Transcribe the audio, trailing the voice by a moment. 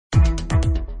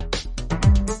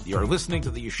You're listening to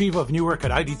the Yeshiva of Newark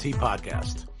at IDT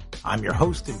podcast. I'm your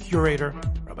host and curator,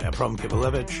 Rabbi Abram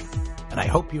Kibalevich, and I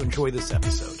hope you enjoy this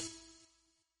episode.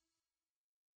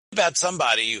 About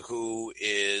somebody who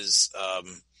is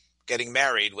getting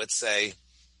married, let's say,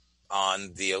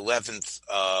 on the 11th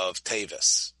of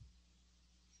Tevis.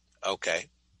 Okay.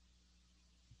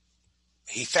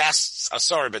 He fasts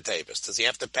Asar b'Tevis. Does he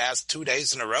have to fast 2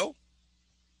 days in a row?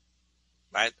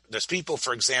 Right? There's people,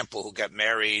 for example, who get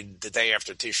married the day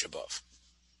after Tisha B'Av.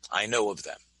 I know of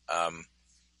them.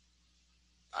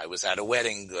 I was at a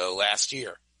wedding last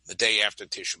year, the day after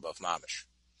Tisha B'Av Mamish.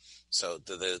 So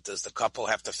does the couple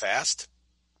have to fast?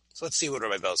 So let's see what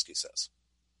Rabbi Belsky says.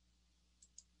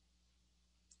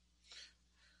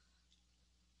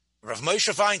 Rav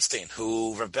Moshe Feinstein,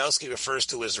 who Rav Belsky refers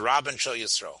to as Rabban Shel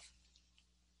Yisrael.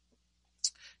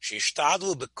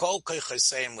 Shishtadlu b'kol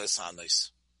kochaseim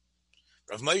lisanos.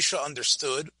 Rav Moshe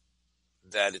understood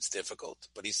that it's difficult,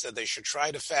 but he said they should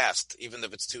try to fast, even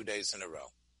if it's 2 days in a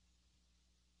row.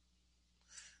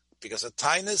 Because a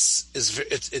tainus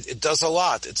it does a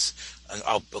lot. It's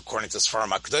according to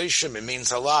Sfarim HaKadoshim, it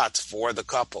means a lot for the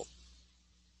couple.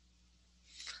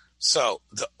 So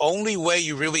the only way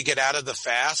you really get out of the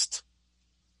fast,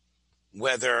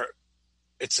 whether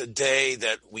it's a day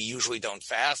that we usually don't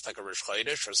fast, like a Rosh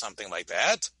Chodesh or something like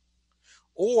that,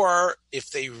 or if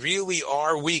they really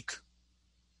are weak.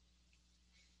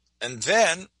 And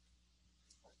then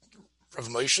Rav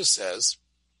Moshe says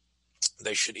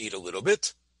they should eat a little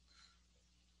bit,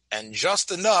 and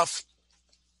just enough,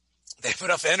 they have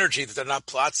enough energy that they're not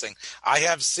plotzing. I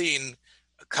have seen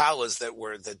kalas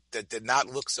that did not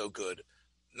look so good.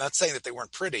 I'm not saying that they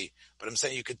weren't pretty, but I'm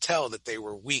saying you could tell that they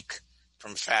were weak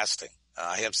from fasting.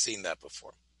 I have seen that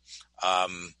before.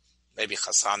 Maybe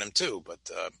Chassanim too, but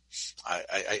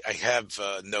I have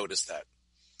noticed that.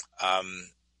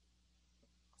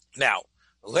 Now,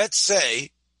 let's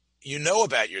say you know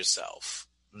about yourself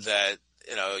that,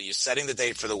 you're setting the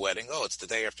date for the wedding. Oh, it's the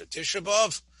day after Tisha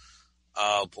B'Av.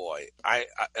 Oh boy,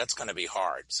 that's going to be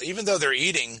hard. So even though they're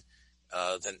eating,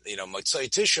 Motzei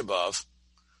Tisha B'Av,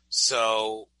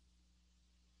 so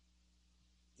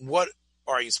what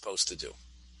are you supposed to do?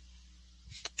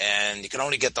 And you can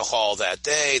only get the hall that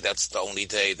day. That's the only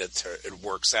day that it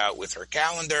works out with her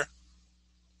calendar.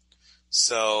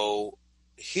 So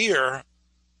here,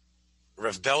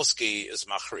 Rav Belsky is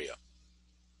machriya.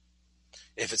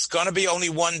 If it's going to be only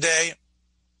 1 day,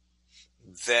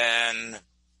 then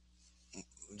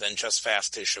just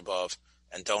fast Tisha B'Av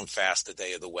and don't fast the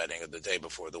day of the wedding or the day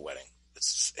before the wedding.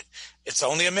 It's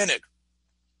only a minute.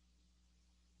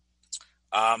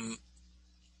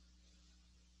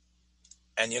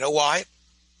 And you know why?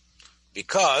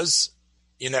 Because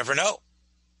you never know.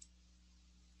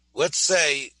 Let's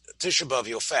say Tisha B'Av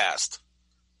you'll fast.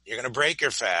 You're going to break your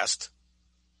fast,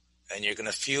 and you're going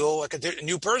to feel like a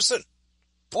new person.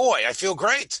 Boy, I feel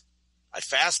great. I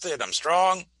fasted. I'm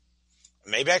strong.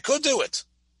 Maybe I could do it.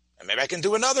 And maybe I can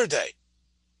do another day.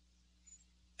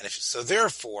 And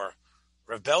therefore,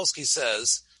 Rav Belsky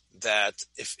says that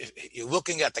if you're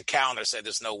looking at the calendar, say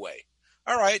there's no way.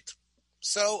 All right.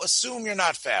 So assume you're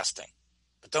not fasting.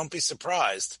 But don't be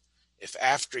surprised if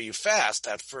after you fast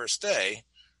that first day,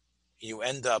 you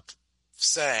end up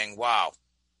saying, wow,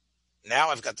 now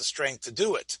I've got the strength to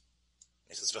do it.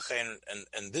 He says,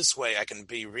 and this way I can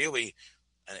be really,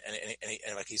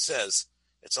 and like he says,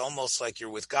 it's almost like you're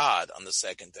with God on the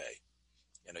second day.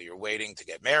 You're waiting to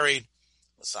get married.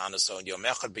 Because you're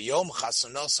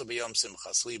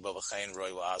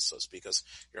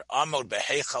amod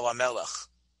beheichal hamelech.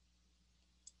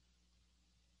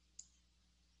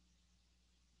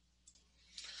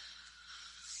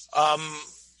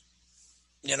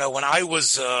 When I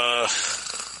was, I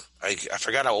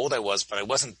forgot how old I was, but I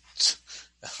wasn't,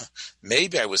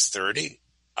 maybe I was 30.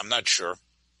 I'm not sure.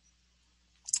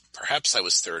 Perhaps I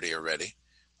was 30 already.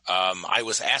 I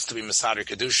was asked to be Mesader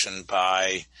Kiddushin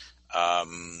by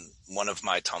one of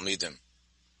my Talmidim.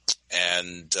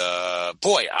 And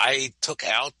I took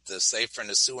out the Sefer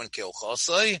Nesuin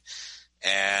Kilchosai,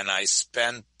 and I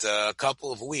spent a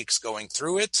couple of weeks going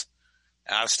through it,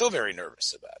 and I was still very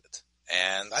nervous about it.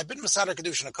 And I've been Mesader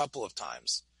Kiddushin a couple of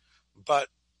times. But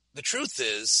the truth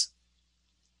is,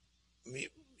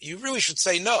 you really should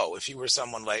say no. If you were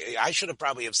someone like, I should have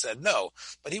probably have said no,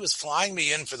 but he was flying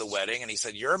me in for the wedding and he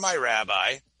said, you're my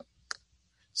rabbi.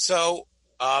 So,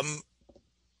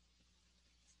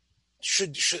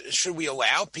 should we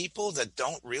allow people that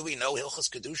don't really know Hilchos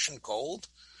Kiddushin cold?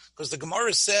 Because the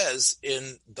Gemara says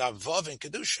in Davav in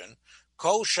Kiddushin,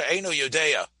 Kol she'eno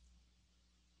yodeya,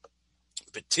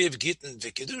 b'tiv gittin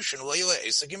v'kiddushin lo yileh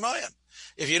esek yimayim.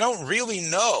 If you don't really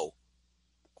know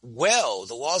well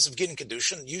the laws of Gittin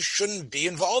Kiddushin, you shouldn't be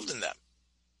involved in them.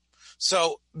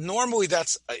 So normally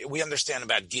we understand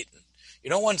about Gittin. You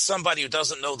don't want somebody who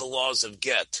doesn't know the laws of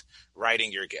get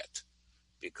writing your get,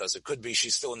 because it could be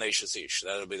she's still a Neishes Ish.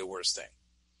 That would be the worst thing.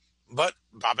 But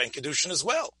Baba and Kiddushin as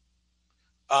well.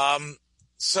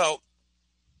 So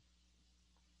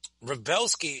Rav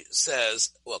Belsky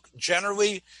says, look,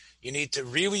 generally you need to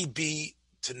really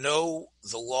to know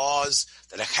the laws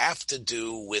that have to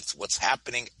do with what's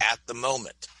happening at the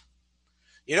moment.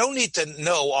 You don't need to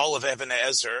know all of Even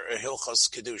Ezer or Hilchos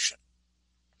Kiddushin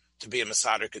to be a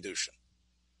Mesader Kiddushin.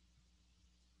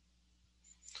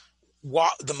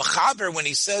 The Mechaber, when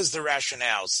he says the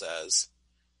rationale, says,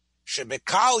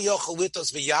 Shebekal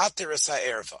yochalitos v'yater es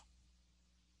ha'erva.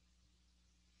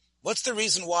 What's the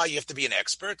reason why you have to be an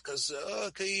expert? Because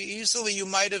easily you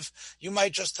might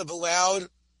just have allowed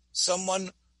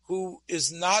someone who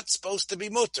is not supposed to be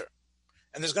mutter,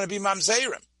 and there's going to be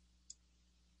mamzerim.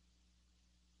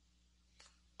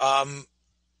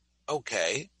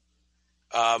 Okay.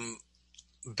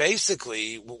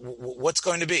 Basically, what's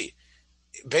going to be?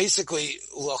 Basically,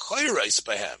 l'chayros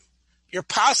behem. You're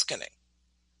paskening.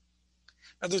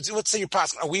 Let's say you're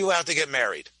paskening. Are we allowed to get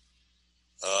married?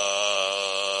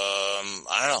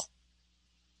 I don't know.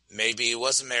 Maybe it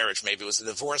was a marriage. Maybe it was a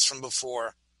divorce from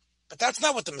before. But that's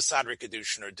not what the Mesader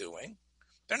Kiddushin are doing.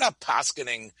 They're not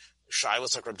paskening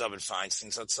shilas like Reb David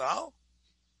Feinstein's Zatzal.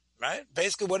 Right?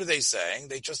 Basically, what are they saying?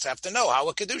 They just have to know how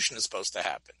a Kiddushin is supposed to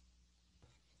happen.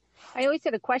 I always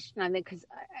had a question on it because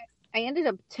I ended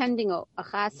up attending a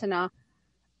chasana,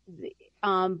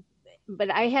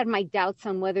 but I had my doubts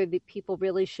on whether the people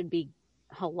really should be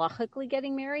halachically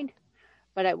getting married.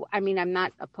 But I'm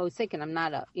not a posek, and I'm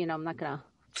not I'm not going to.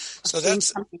 So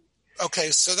that's okay.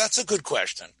 So that's a good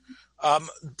question.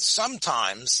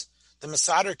 Sometimes the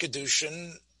Mesader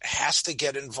Kiddushin has to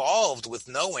get involved with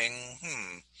knowing.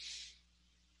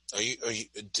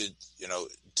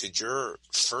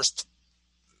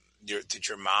 Did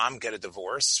your mom get a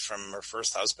divorce from her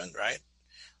first husband, right?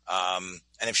 And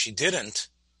if she didn't,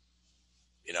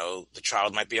 the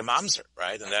child might be a mamzer,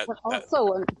 right? And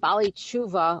also in Bali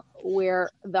Tshuva, where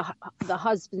the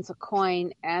husband's a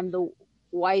kohen and the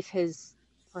wife has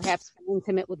perhaps been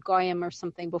intimate with goyim or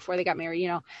something before they got married,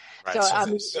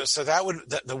 Right. So that would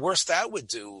the worst that would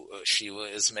do, Sheila,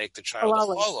 is make the child a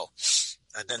cholol.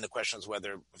 And then the question is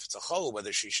whether, if it's a cholol,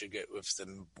 whether she should get, if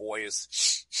the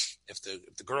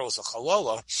girl is a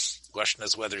cholola, the question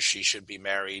is whether she should be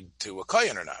married to a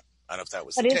kohen or not. I don't know if that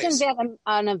was the case. But isn't that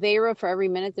an avera for every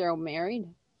minute they're married?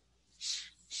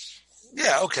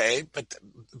 Yeah, okay, but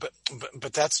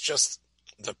that's just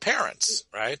the parents,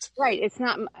 right? Right. It's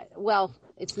not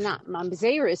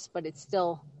mamzeris, but it's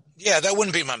still. Yeah, that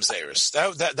wouldn't be mamzeris.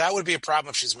 That would be a problem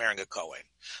if she's marrying a kohen.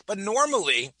 But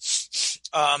normally,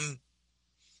 the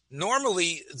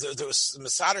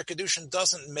Mesader Kiddushin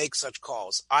doesn't make such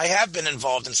calls. I have been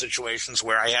involved in situations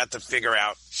where I had to figure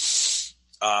out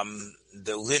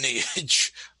the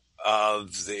lineage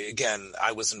of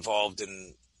I was involved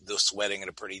in this wedding in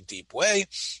a pretty deep way,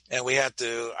 and I had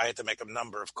to make a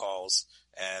number of calls,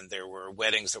 and there were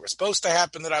weddings that were supposed to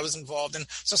happen that I was involved in.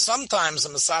 So sometimes the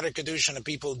Mesader Kiddushin and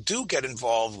people do get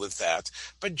involved with that,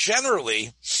 but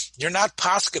generally you're not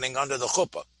paskening under the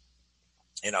chupah.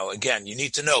 Again, you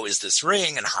need to know, is this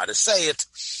ring, and how to say it,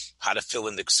 how to fill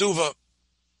in the ksuva.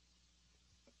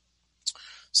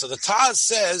 So the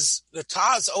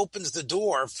Taz opens the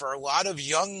door for a lot of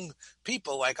young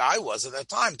people like I was at that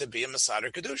time to be a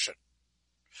Mesader Kiddushin.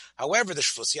 However, the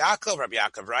Shvus Yaakov, Rabbi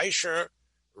Yaakov Reisher,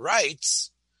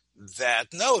 writes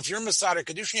that no, if you're a Mesader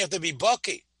Kiddushin, you have to be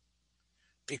baki.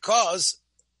 Because,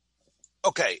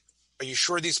 okay, are you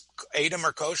sure these Edom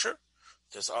are kosher?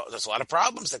 There's a lot of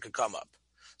problems that could come up.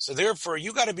 So therefore,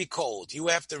 you got to be cold. You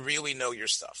have to really know your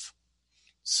stuff.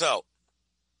 So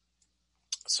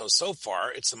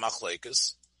far, it's a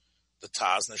machlekes, the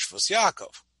Taz and the Shvus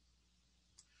Yaakov.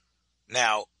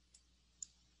 Now,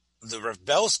 the Rav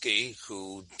Belsky,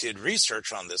 who did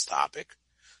research on this topic,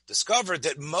 discovered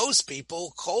that most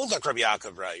people hold like Rabbi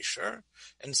Yaakov Reisher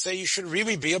and say you should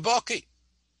really be a baki.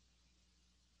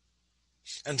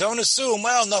 And don't assume,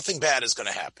 well, nothing bad is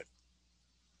going to happen.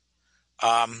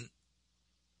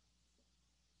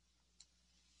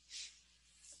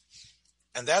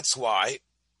 And that's why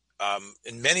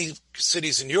in many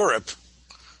cities in Europe,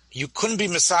 you couldn't be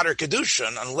Mesader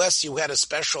Kiddushin unless you had a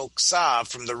special ksav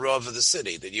from the Rav of the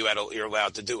city that you're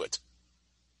allowed to do it.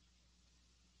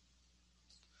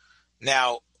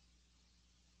 Now,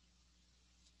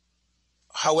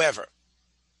 however,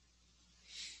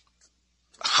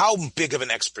 how big of an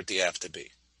expert do you have to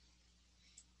be?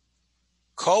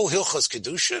 Kol Hilchos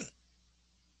Kiddushin?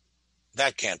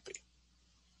 That can't be.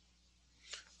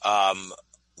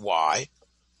 Why?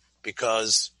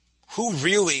 Because who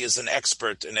really is an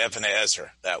expert in Even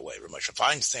Ezer that way? Rav Moshe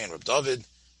Feinstein, Rav David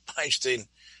Feinstein.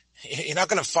 You're not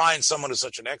going to find someone who's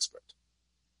such an expert.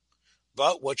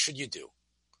 But what should you do?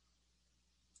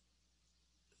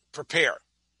 Prepare.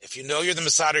 If you know you're the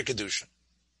Mesader Kiddushin,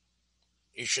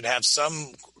 you should have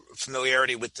some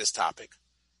familiarity with this topic.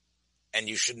 And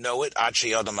you should know it ad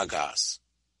sheyadam agas.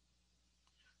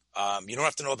 You don't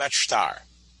have to know about shtar.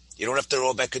 You don't have to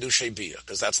know about kedushay bia,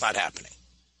 because that's not happening.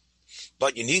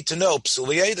 But you need to know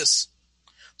psuli edus.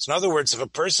 So in other words, if a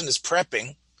person is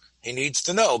prepping, he needs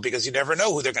to know, because you never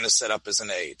know who they're going to set up as an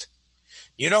aid.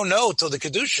 You don't know till the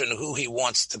kedushin who he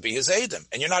wants to be his aidim,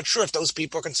 and you're not sure if those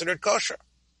people are considered kosher.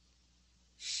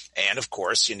 And of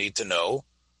course, you need to know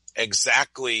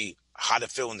exactly how to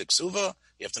fill in the ksuva.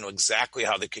 You have to know exactly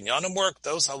how the kinyanim work.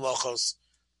 Those halachos,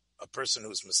 a person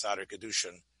who's Mesader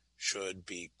Kiddushin should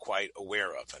be quite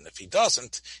aware of. And if he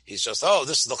doesn't, he's just, oh,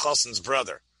 this is the chassan's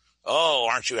brother. Oh,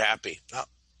 aren't you happy? No,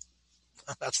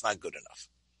 that's not good enough.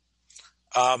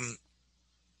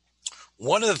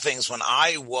 One of the things when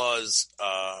I was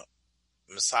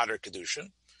Mesader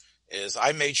Kiddushin is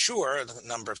I made sure, the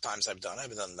number of times I've done it, I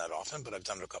haven't done that often, but I've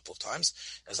done it a couple of times,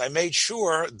 is I made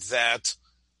sure that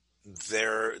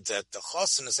the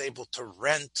chassan is able to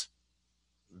rent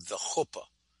the chupah,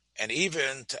 and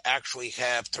even to actually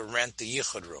have to rent the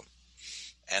yichud room,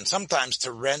 and sometimes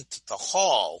to rent the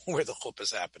hall where the chupah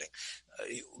is happening.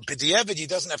 B'diavad, he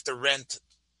doesn't have to rent.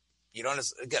 You don't.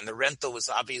 Again, the rental is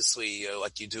obviously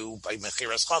like you do by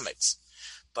mechiras chametz,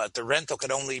 but the rental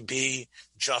could only be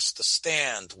just the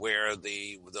stand where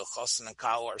the chassan and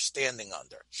kala are standing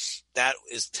under. That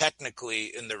is technically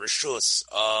in the reshus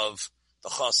of the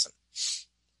chassan.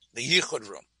 The yichud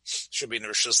room should be in the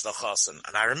reshus of the chassan.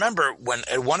 And I remember when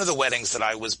at one of the weddings that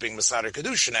I was being Mesader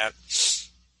Kiddushin at,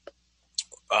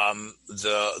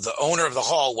 the owner of the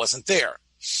hall wasn't there.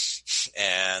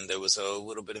 And there was a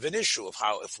little bit of an issue of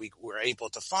how, if we were able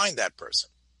to find that person.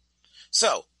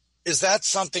 So, is that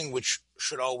something which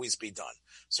should always be done?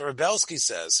 So Rebelsky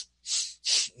says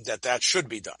that should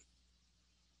be done.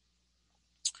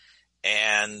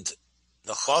 And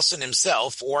the chassan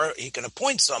himself, or he can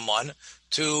appoint someone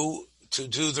to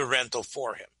do the rental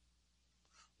for him.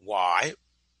 Why?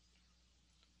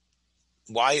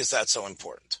 Why is that so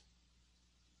important?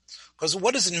 Because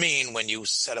what does it mean when you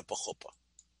set up a chupah?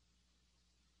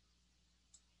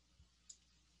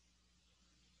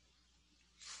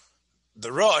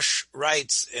 The Rosh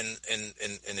writes in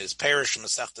his parish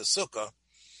Masechta Sukkah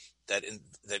that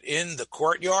in the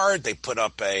courtyard they put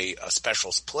up a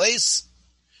special place,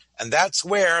 and that's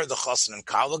where the chassan and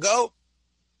kala go.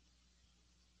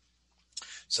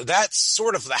 So that's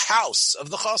sort of the house of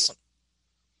the chassan.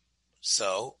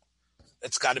 So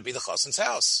it's got to be the chassan's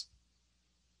house.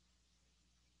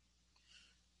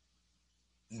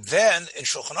 Then in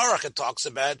Shulchan Aruch it talks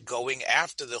about going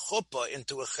after the chuppah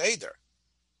into a cheder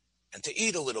and to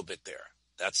eat a little bit there.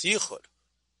 That's yichud.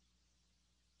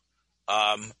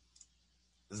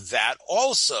 That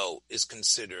also is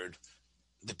considered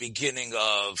the beginning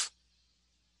of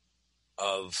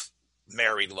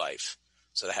married life.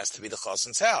 So it has to be the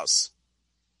chassan's house.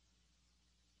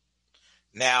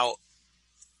 Now,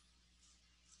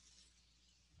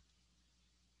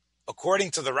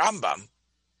 according to the Rambam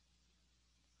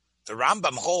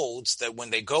holds that when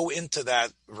they go into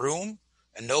that room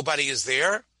and nobody is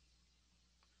there,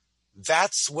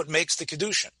 that's what makes the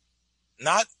Kiddushin,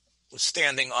 not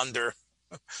standing under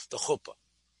the chuppah.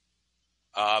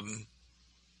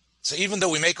 So even though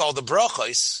we make all the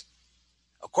brachos,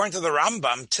 according to the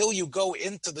Rambam, till you go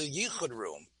into the yichud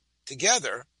room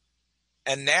together,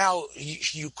 and now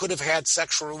you could have had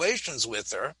sexual relations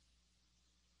with her,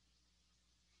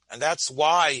 and that's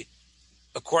why,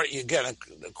 according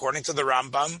to the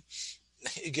Rambam,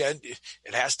 again,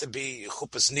 it has to be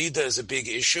chuppah's nida is a big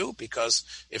issue, because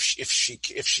if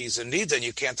she's a nida and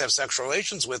you can't have sexual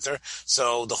relations with her,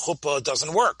 so the chuppah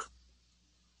doesn't work.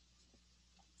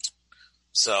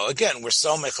 So again, we're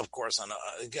somech, of course, on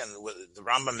the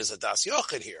Rambam is a das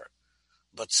yochid here,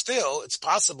 but still, it's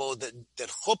possible that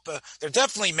chuppah, they're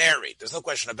definitely married. There's no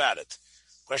question about it.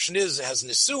 The question is, has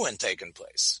nisuin taken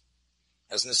place?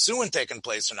 Has nisuin taken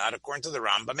place or not? According to the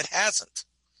Rambam, it hasn't.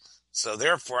 So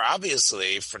therefore,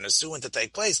 obviously, for nisuin to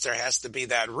take place, there has to be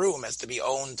that room, has to be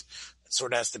owned, it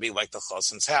sort of has to be like the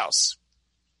chassan's house.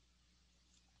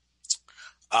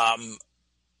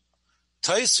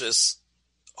 Tosfos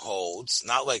holds,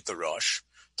 not like the Rosh,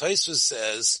 Tosfos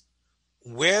says,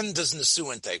 when does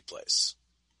nisuin take place?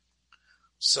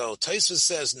 So Tosfos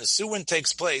says nisuin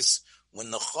takes place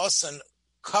when the chassan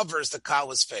covers the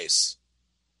kala's face.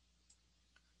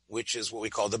 which is what we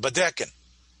call the badekin.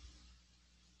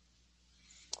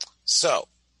 So,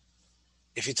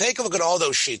 if you take a look at all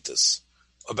those shittas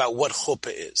about what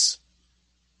chupah is,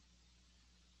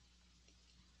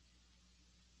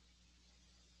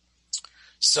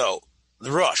 so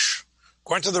the Rosh,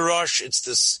 according to the Rosh, it's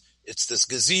this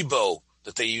gazebo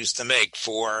that they used to make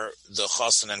for the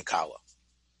chassan and kala.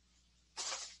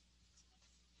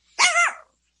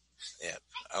 Yeah,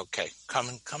 okay, come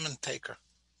and take her.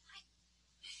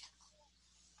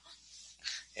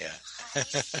 Yeah.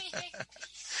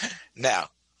 Now,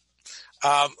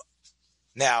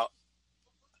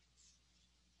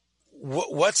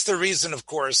 what's the reason? Of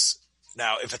course,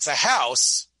 now if it's a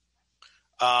house,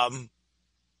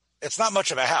 it's not much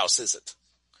of a house, is it?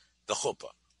 The chuppah,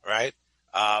 right?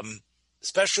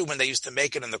 Especially when they used to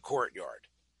make it in the courtyard,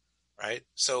 right?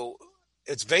 So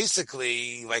it's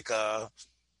basically like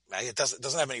it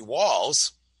doesn't have any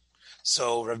walls.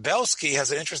 So Rav Belsky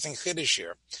has an interesting chiddush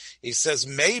here. He says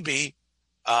maybe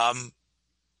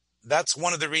that's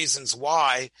one of the reasons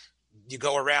why you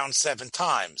go around 7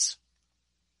 times.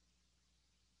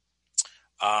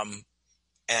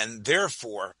 And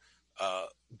therefore,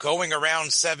 going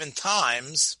around 7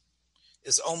 times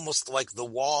is almost like the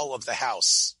wall of the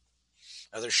house.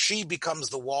 Now, she becomes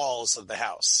the walls of the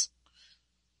house.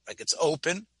 Like it's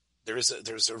open.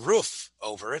 There's a roof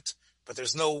over it, but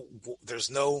there's no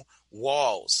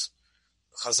walls.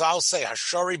 Chazal say,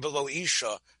 Hashori below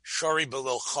Isha, Shori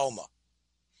below Choma.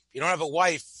 If you don't have a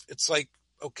wife, it's like,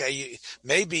 okay,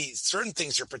 maybe certain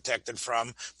things you're protected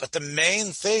from, but the main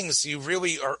things you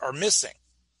really are missing.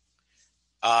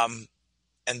 And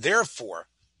therefore,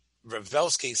 Rav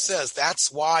Belsky says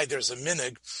that's why there's a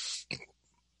minhag,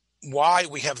 why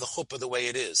we have the chuppah the way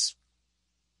it is.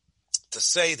 To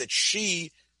say that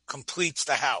she completes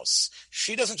the house.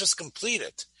 She doesn't just complete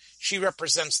it. She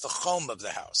represents the chom of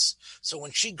the house. So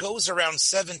when she goes around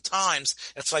 7 times,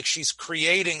 it's like she's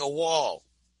creating a wall.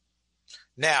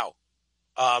 Now,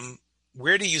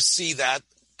 where do you see that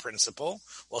principle?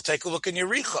 Well, take a look in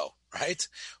Yericho, right?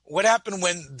 What happened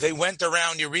when they went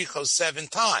around Yericho 7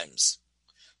 times?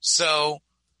 So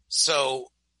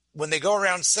when they go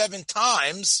around 7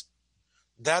 times,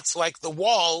 that's like the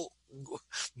wall.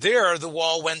 There, the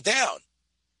wall went down.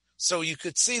 So you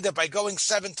could see that by going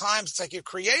 7 times, it's like you're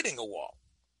creating a wall.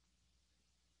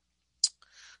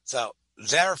 So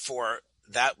therefore,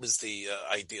 that was the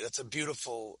idea. That's a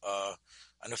beautiful, I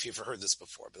don't know if you've ever heard this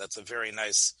before, but that's a very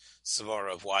nice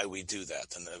svara of why we do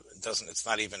that. And it's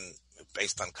not even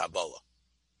based on Kabbalah.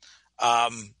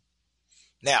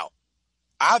 Now,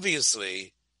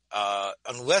 obviously,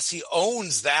 unless he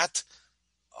owns that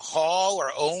hall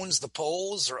or owns the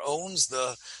poles or owns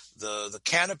the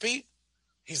canopy,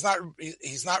 he's not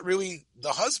really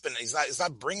the husband. He's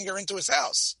not bringing her into his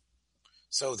house.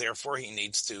 So therefore, he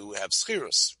needs to have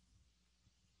schirus.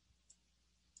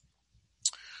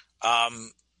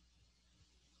 And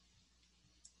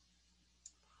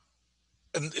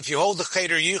if you hold the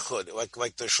cheder yichud,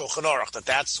 like the Shulchan Aruch,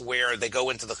 that's where they go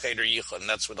into the cheder yichud, and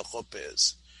that's where the chupah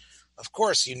is. Of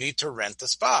course, you need to rent a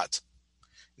spot.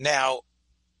 Now,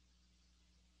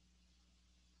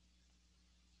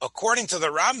 according to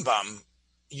the Rambam,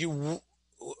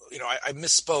 I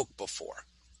misspoke before.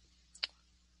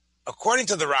 According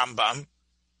to the Rambam,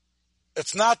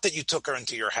 it's not that you took her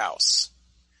into your house.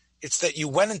 It's that you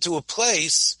went into a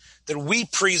place that we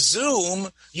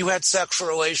presume you had sexual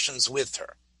relations with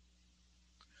her.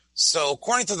 So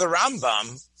according to the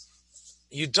Rambam,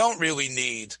 you don't really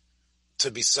need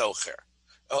to be socher.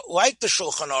 Like the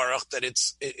Shulchan Aruch, that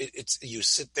it's you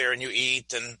sit there and you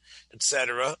eat and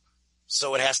etc.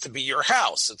 So it has to be your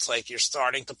house. It's like you're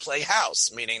starting to play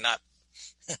house, meaning not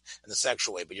in the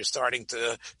sexual way, but you're starting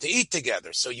to eat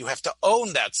together. So you have to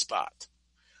own that spot.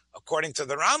 According to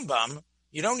the Rambam,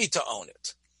 you don't need to own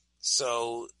it.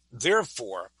 So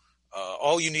therefore,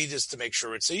 all you need is to make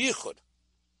sure it's a yichud.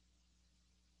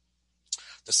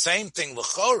 The same thing,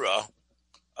 l'chora,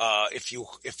 if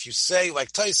you say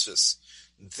like Taisvis,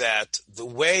 that the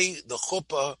way the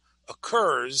chuppah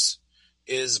occurs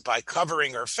is by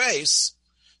covering her face,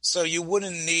 so you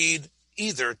wouldn't need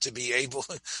either to be able,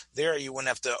 there you wouldn't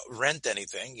have to rent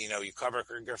anything, you cover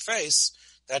her face.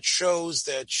 That shows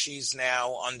that she's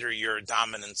now under your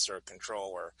dominance or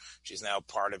control, or she's now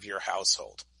part of your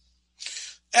household.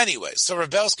 Anyway, so Rav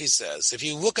Belsky says, if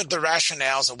you look at the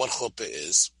rationales of what chuppah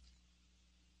is,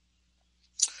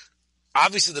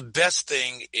 obviously the best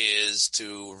thing is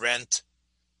to rent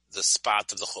the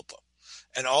spot of the chuppah,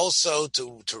 and also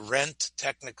to rent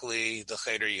technically the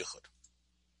cheder yichud.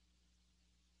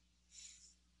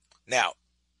 Now,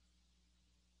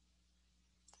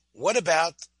 what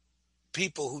about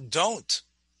people who don't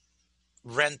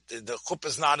the chuppah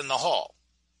is not in the hall.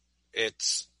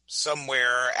 It's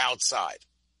somewhere outside.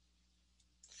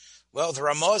 Well, the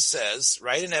Ramah says,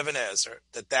 right in Even Ezer,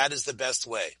 that is the best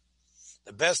way.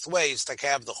 The best way is to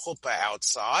have the chuppah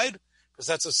outside, because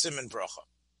that's a siman bracha.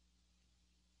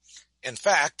 In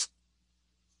fact,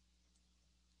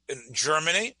 in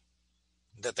Germany,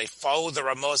 that they follow the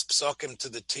Ramah's psukim to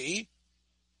the T,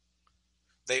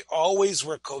 they always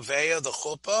were koveya the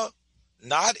chuppah,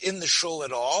 not in the shul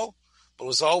at all, but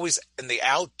was always in the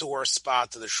outdoor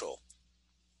spot of the shul.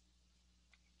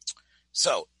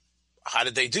 So, how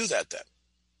did they do that then?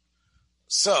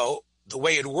 So, the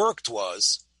way it worked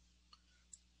was,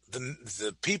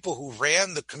 the people who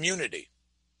ran the community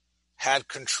had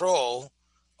control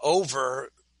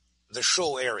over the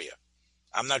shul area.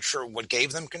 I'm not sure what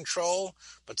gave them control,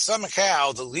 but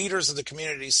somehow the leaders of the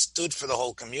community stood for the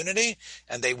whole community,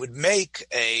 and they would make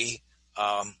a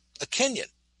kinyan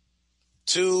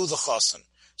to the chassan.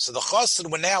 So the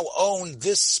chassan would now own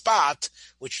this spot,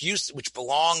 which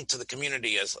belonged to the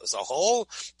community as a whole.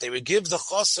 They would give the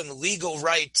chassan legal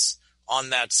rights on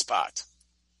that spot.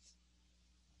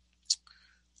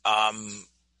 And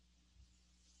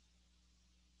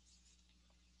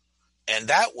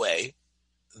that way,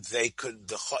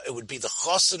 it would be the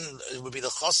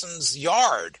chassan's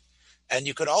yard, and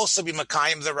you could also be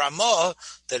makayim the Ramah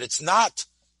that it's not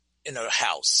in a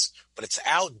house, but it's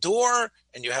outdoor,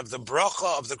 and you have the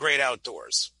bracha of the great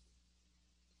outdoors.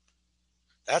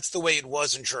 That's the way it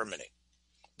was in Germany.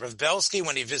 Rav Belsky,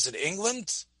 when he visited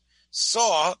England,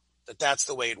 saw that that's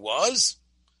the way it was,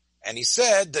 and he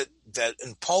said that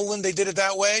in Poland they did it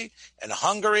that way, and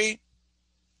Hungary,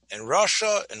 in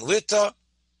Russia, in Litva,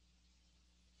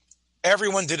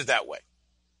 everyone did it that way.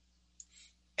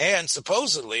 And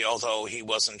supposedly, although he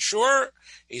wasn't sure,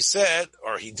 he said,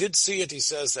 or he did see it, he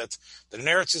says that the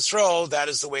Eretz Yisrael, that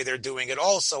is the way they're doing it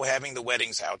also, having the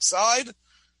weddings outside,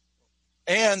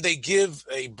 and they give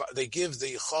the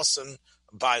chassan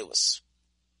bailus.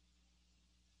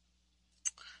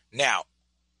 Now,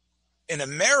 in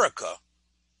America,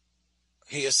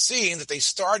 he has seen that they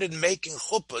started making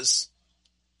chuppahs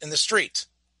in the street.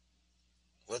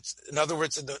 In other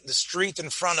words, in the street in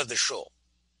front of the shul.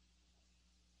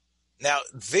 Now,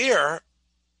 there,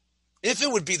 if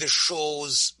it would be the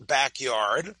shul's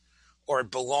backyard, or it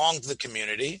belonged to the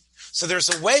community, so there's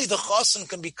a way the chassan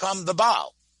can become the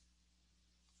baal.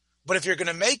 But if you're going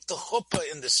to make the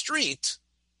chuppah in the street,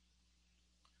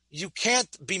 you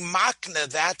can't be makna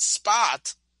that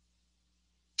spot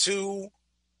to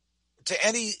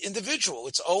any individual.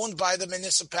 It's owned by the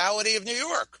municipality of New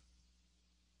York.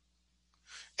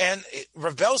 And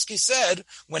Rav Belsky said,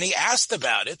 when he asked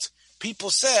about it, people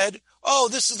said, oh,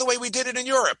 this is the way we did it in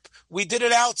Europe. We did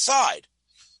it outside.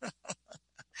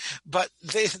 But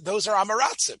those are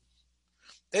Amaratzim.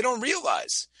 They don't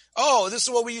realize, oh, this is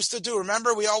what we used to do.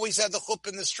 Remember, we always had the chuppah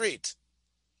in the street.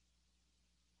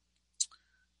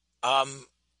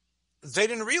 They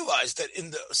didn't realize that in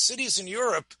the cities in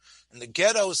Europe, in the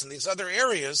ghettos and these other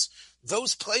areas,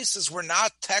 those places were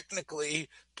not technically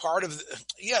part of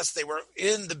yes, they were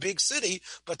in the big city,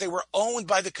 but they were owned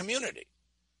by the community.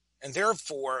 And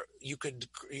therefore, you could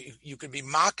be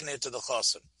makneh to the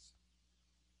chassan.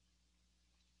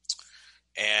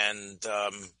 And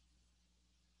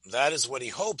that is what he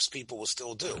hopes people will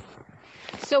still do.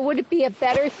 So would it be a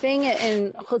better thing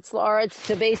in Chutz La'aretz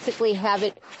to basically have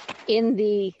it in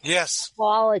the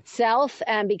hall itself,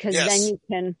 and because then you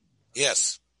can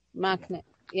makneh?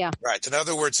 Yeah. Right. In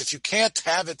other words, if you can't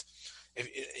have it,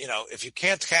 if you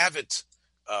can't have it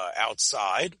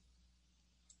outside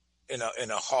in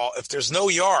a hall, if there's no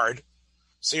yard,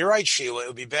 so you're right, Sheila, it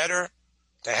would be better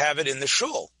to have it in the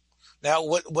shul. Now,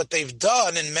 what they've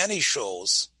done in many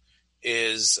shuls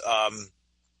is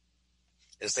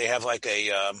they have like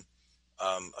a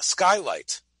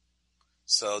skylight.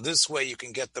 So this way you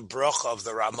can get the bracha of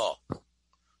the Ramah.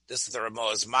 The Ramah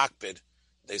is makbid.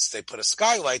 They put a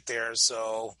skylight there,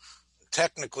 so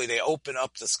technically they open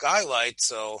up the skylight,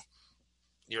 so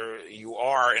you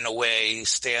are in a way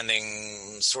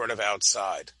standing sort of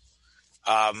outside.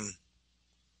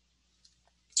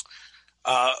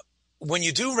 When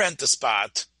you do rent the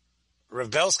spot,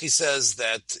 Rav Belsky says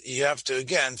that you have to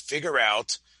again figure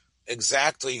out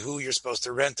exactly who you're supposed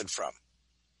to rent it from.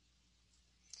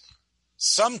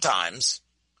 Sometimes,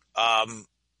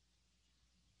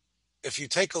 if you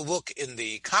take a look in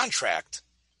the contract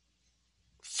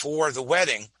for the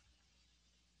wedding,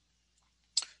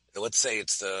 let's say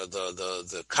it's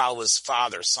the Kala's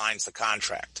father signs the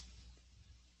contract.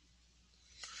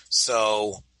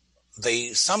 So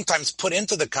they sometimes put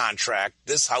into the contract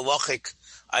this halachic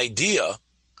idea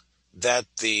that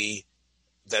the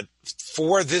that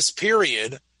for this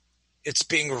period, it's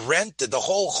being rented. The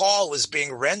whole hall is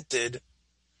being rented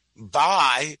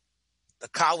by the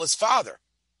Kala's father.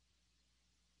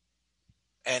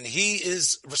 And he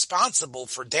is responsible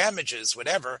for damages,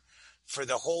 whatever, for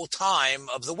the whole time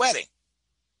of the wedding.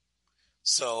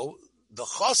 So the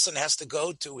chassan has to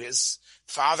go to his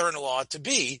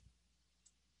father-in-law-to-be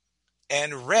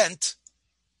and rent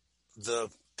the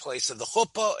place of the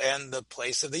chupah and the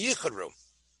place of the yichud room.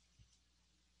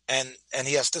 And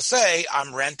he has to say,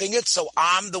 I'm renting it, so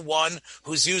I'm the one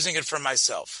who's using it for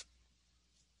myself.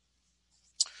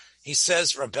 He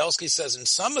says, Rabelsky says, in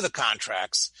some of the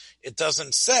contracts, it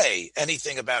doesn't say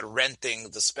anything about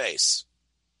renting the space.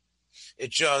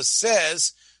 It just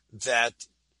says that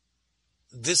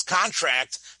this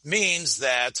contract means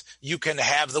that you can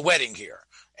have the wedding here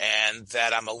and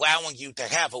that I'm allowing you to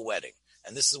have a wedding.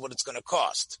 And this is what it's going to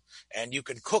cost. And you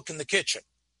can cook in the kitchen.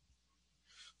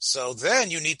 So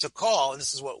then you need to call, and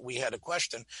this is what we had a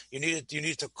question, you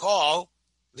need to call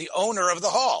the owner of the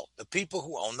hall, the people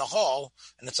who own the hall,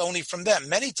 and it's only from them.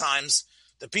 Many times,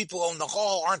 the people who own the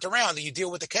hall aren't around, and you deal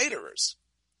with the caterers.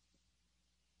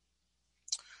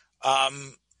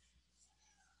 And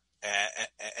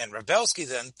Rabelsky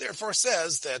then, therefore,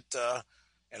 says that,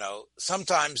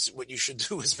 sometimes what you should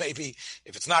do is maybe,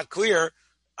 if it's not clear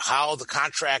how the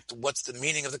contract, what's the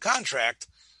meaning of the contract,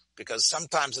 because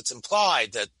sometimes it's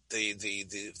implied that the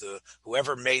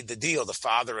whoever made the deal, the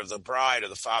father of the bride or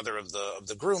the father of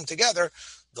the groom together,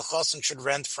 the chassan should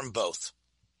rent from both.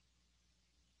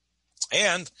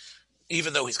 And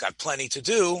even though he's got plenty to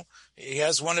do, he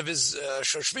has one of his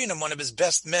shoshvinim, one of his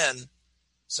best men,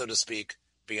 so to speak,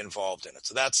 be involved in it.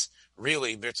 So that's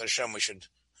really, B'ez Hashem, we should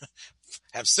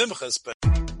have simchas. But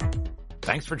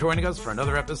thanks for joining us for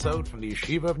another episode from the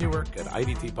Yeshiva of Newark at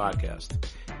IDT Podcast.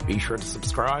 Be sure to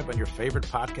subscribe on your favorite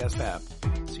podcast app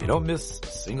so you don't miss a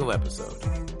single episode.